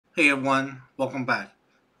Hey everyone, welcome back.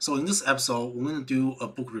 So in this episode, we're going to do a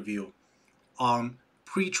book review on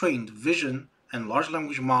pre-trained vision and large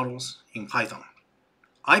language models in Python.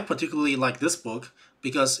 I particularly like this book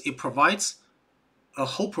because it provides a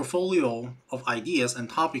whole portfolio of ideas and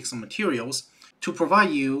topics and materials to provide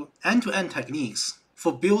you end-to-end techniques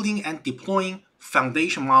for building and deploying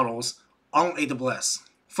foundation models on AWS.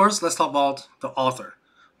 First, let's talk about the author.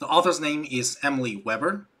 The author's name is Emily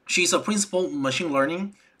Weber. She's a principal machine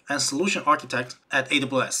learning and solution architect at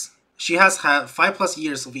AWS. She has had 5+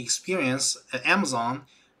 years of experience at Amazon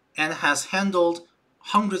and has handled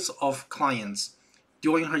hundreds of clients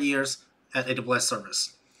during her years at AWS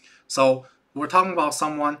service. So we're talking about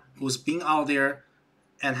someone who's been out there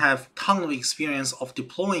and have ton of experience of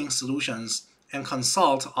deploying solutions and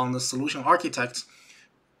consult on the solution architect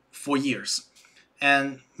for years.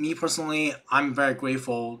 And me personally, I'm very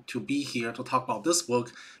grateful to be here to talk about this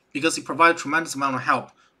book because it provides a tremendous amount of help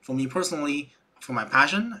for me personally, for my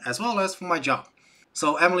passion, as well as for my job.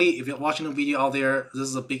 So Emily, if you're watching the video out there, this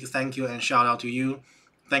is a big thank you and shout out to you.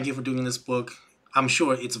 Thank you for doing this book. I'm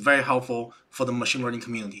sure it's very helpful for the machine learning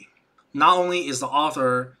community. Not only is the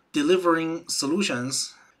author delivering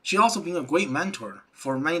solutions, she also been a great mentor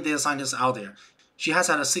for many data scientists out there. She has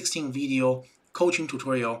had a 16 video coaching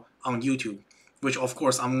tutorial on YouTube, which of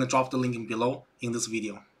course I'm going to drop the link below in this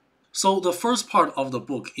video. So the first part of the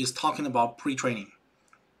book is talking about pre-training.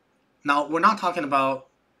 Now, we're not talking about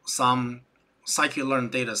some scikit-learn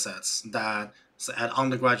data sets that at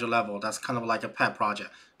undergraduate level, that's kind of like a pet project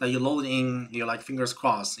that you load in, you're like fingers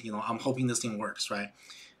crossed, I'm hoping this thing works, right?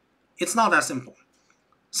 It's not that simple.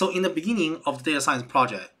 So in the beginning of the data science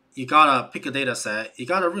project, you gotta pick a data set, you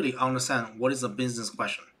gotta really understand what is the business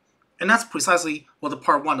question. And that's precisely what the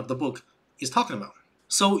part one of the book is talking about.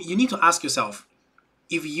 So you need to ask yourself,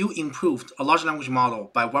 if you improved a large language model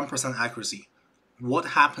by 1% accuracy, what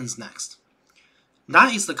happens next?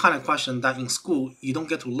 That is the kind of question that in school you don't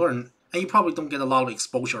get to learn and you probably don't get a lot of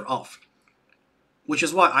exposure of. Which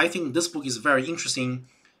is why I think this book is very interesting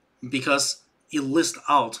because it lists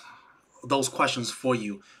out those questions for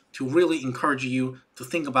you to really encourage you to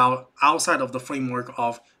think about outside of the framework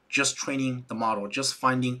of just training the model, just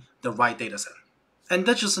finding the right data set. And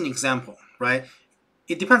that's just an example, right?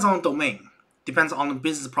 It depends on the domain, depends on the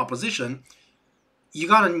business proposition.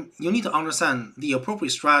 You need to understand the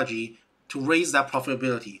appropriate strategy to raise that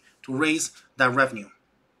profitability, to raise that revenue.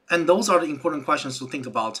 And those are the important questions to think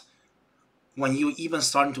about when you even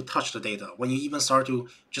starting to touch the data, when you even start to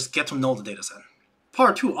just get to know the data set.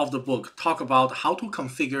 Part 2 of the book talk about how to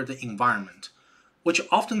configure the environment, which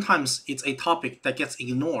oftentimes it's a topic that gets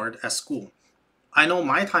ignored at school. I know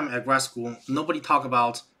my time at grad school, nobody talk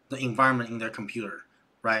about the environment in their computer,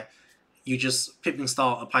 right? You just pip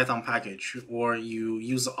install a Python package or you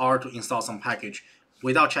use R to install some package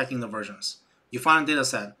without checking the versions. You find a data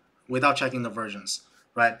set without checking the versions,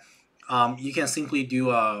 right? You can simply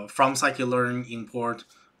do a from scikit-learn import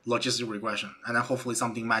logistic regression, and then hopefully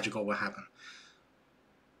something magical will happen.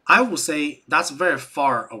 I would say that's very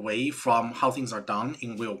far away from how things are done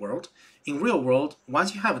in real world. In real world,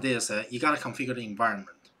 once you have a data set, you gotta configure the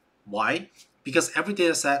environment. Why? Because every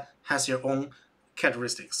data set has your own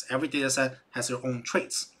characteristics. Every data set has your own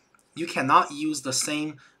traits. You cannot use the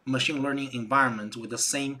same machine learning environment with the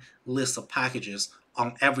same list of packages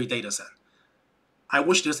on every data set. I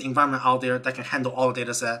wish there's an environment out there that can handle all the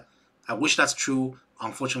data set. I wish that's true.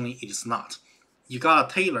 Unfortunately, it is not. You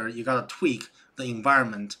gotta tailor, you gotta tweak the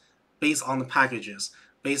environment based on the packages,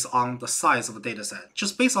 based on the size of the data set,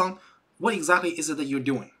 just based on what exactly is it that you're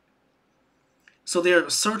doing. So there are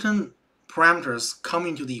certain parameters come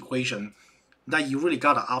into the equation that you really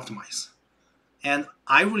gotta optimize. And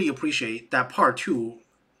I really appreciate that part 2,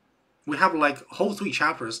 we have like whole 3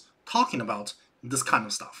 chapters talking about this kind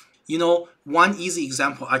of stuff. One easy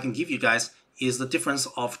example I can give you guys is the difference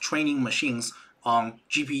of training machines on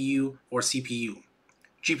GPU or CPU.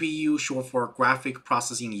 GPU short for graphic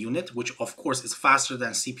processing unit, which of course is faster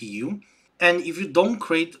than CPU. And if you don't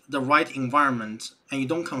create the right environment and you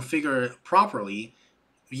don't configure it properly,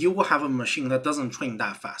 you will have a machine that doesn't train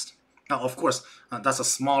that fast. Now, of course, that's a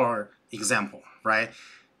smaller example, right?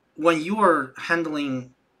 When you are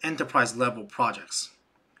handling enterprise level projects,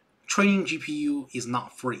 training GPU is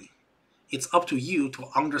not free. It's up to you to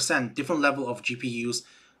understand different level of GPUs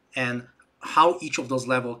and how each of those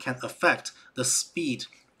levels can affect the speed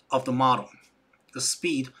of the model, the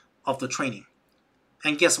speed of the training.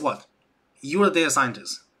 And guess what? You're a data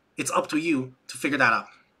scientist. It's up to you to figure that out.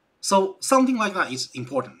 So something like that is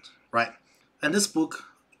important, right? And this book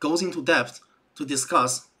goes into depth to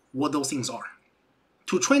discuss what those things are.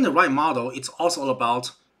 To train the right model, it's also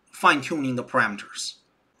about fine-tuning the parameters.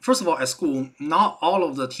 First of all, at school, not all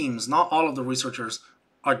of the teams, not all of the researchers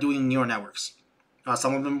are doing neural networks.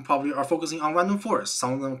 Some of them probably are focusing on random forests.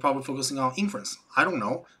 Some of them are probably focusing on inference. I don't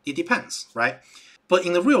know. It depends, right? But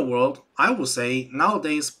in the real world, I would say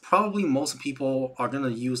nowadays, probably most people are going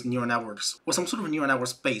to use neural networks or some sort of neural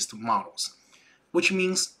networks based models, which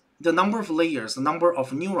means the number of layers, the number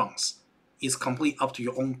of neurons is completely up to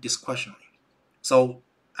your own discretion. So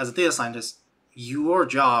as a data scientist, your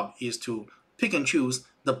job is to pick and choose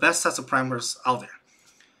the best sets of parameters out there.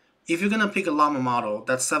 If you're going to pick a llama model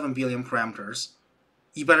that's 7 billion parameters,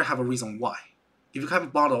 you better have a reason why. If you have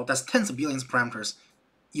a model that's tens of billions of parameters,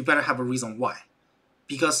 you better have a reason why.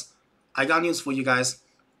 Because I got news for you guys,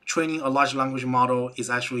 training a large language model is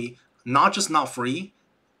actually not just not free,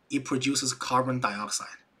 it produces carbon dioxide.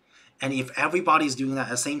 And if everybody's doing that at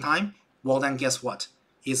the same time, well then guess what?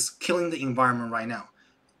 It's killing the environment right now.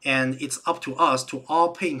 And it's up to us to all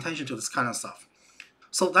pay attention to this kind of stuff.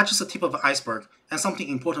 So that's just the tip of the iceberg and something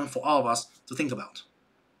important for all of us to think about.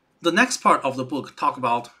 The next part of the book talks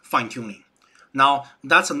about fine-tuning. Now,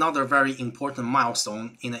 that's another very important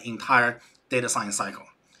milestone in the entire data science cycle.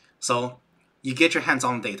 So you get your hands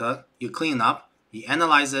on data, you clean it up, you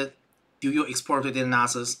analyze it, do your exploratory data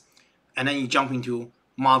analysis, and then you jump into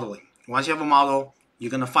modeling. Once you have a model,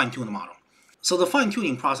 you're going to fine-tune the model. So the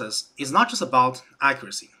fine-tuning process is not just about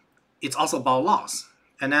accuracy. It's also about loss.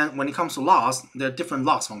 And then when it comes to loss, there are different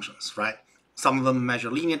loss functions, right? Some of them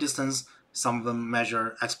measure linear distance, some of them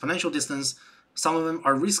measure exponential distance, some of them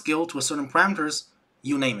are rescaled to a certain parameters,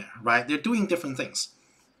 you name it, right? They're doing different things.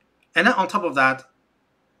 And then on top of that,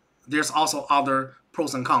 there's also other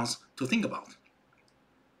pros and cons to think about.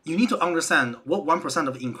 You need to understand what 1%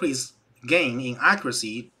 of increase gain in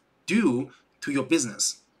accuracy do to your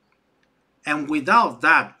business. And without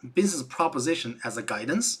that business proposition as a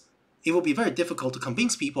guidance, it will be very difficult to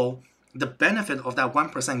convince people the benefit of that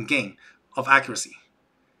 1% gain of accuracy.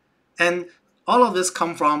 And all of this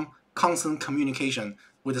comes from constant communication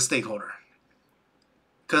with the stakeholder.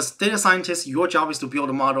 Because data scientists, your job is to build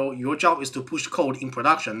a model, your job is to push code in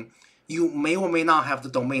production. You may or may not have the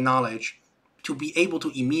domain knowledge to be able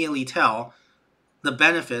to immediately tell the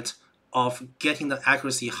benefit of getting the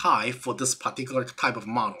accuracy high for this particular type of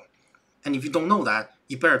model. And if you don't know that,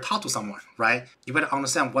 you better talk to someone, right? You better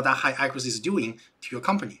understand what that high accuracy is doing to your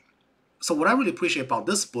company. So what I really appreciate about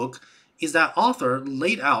this book is that author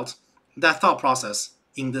laid out that thought process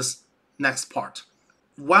in this next part.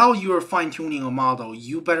 While you're fine-tuning a model,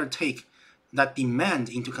 you better take that demand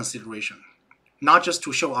into consideration. Not just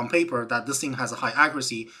to show on paper that this thing has a high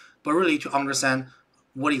accuracy, but really to understand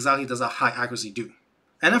what exactly does a high accuracy do.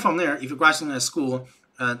 And then from there, if you're graduating at school,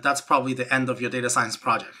 that's probably the end of your data science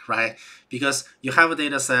project, right? Because you have a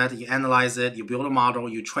data set, you analyze it, you build a model,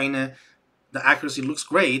 you train it, the accuracy looks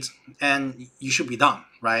great, and you should be done,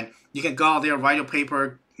 right? You can go out there, write your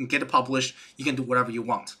paper, get it published, you can do whatever you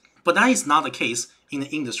want. But that is not the case in the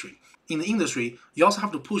industry. In the industry, you also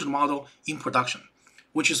have to push the model in production,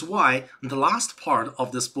 which is why the last part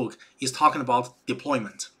of this book is talking about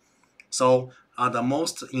deployment. So the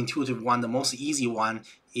most intuitive one, the most easy one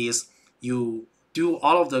is you do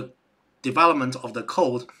all of the development of the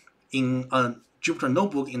code in a Jupyter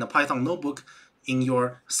notebook, in a Python notebook, in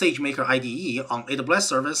your SageMaker IDE on AWS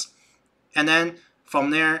service, and then from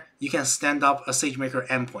there you can stand up a SageMaker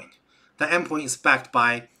endpoint. The endpoint is backed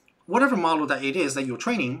by whatever model that it is that you're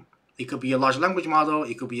training. It could be a large language model,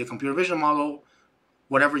 it could be a computer vision model,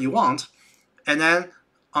 whatever you want. And then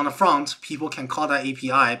on the front, people can call that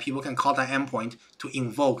API, people can call that endpoint to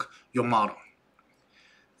invoke your model.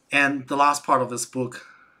 And the last part of this book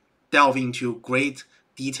delve into great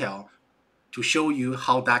detail to show you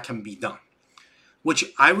how that can be done, which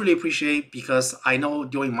I really appreciate because I know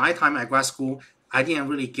during my time at grad school, I didn't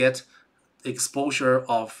really get exposure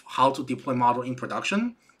of how to deploy model in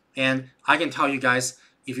production. And I can tell you guys,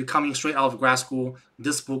 if you're coming straight out of grad school,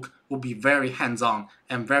 this book will be very hands-on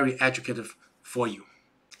and very educative for you.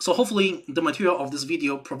 So hopefully the material of this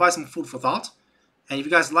video provides some food for thought. And if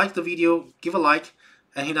you guys like the video, give a like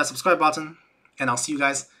and hit that subscribe button. And I'll see you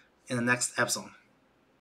guys in the next episode.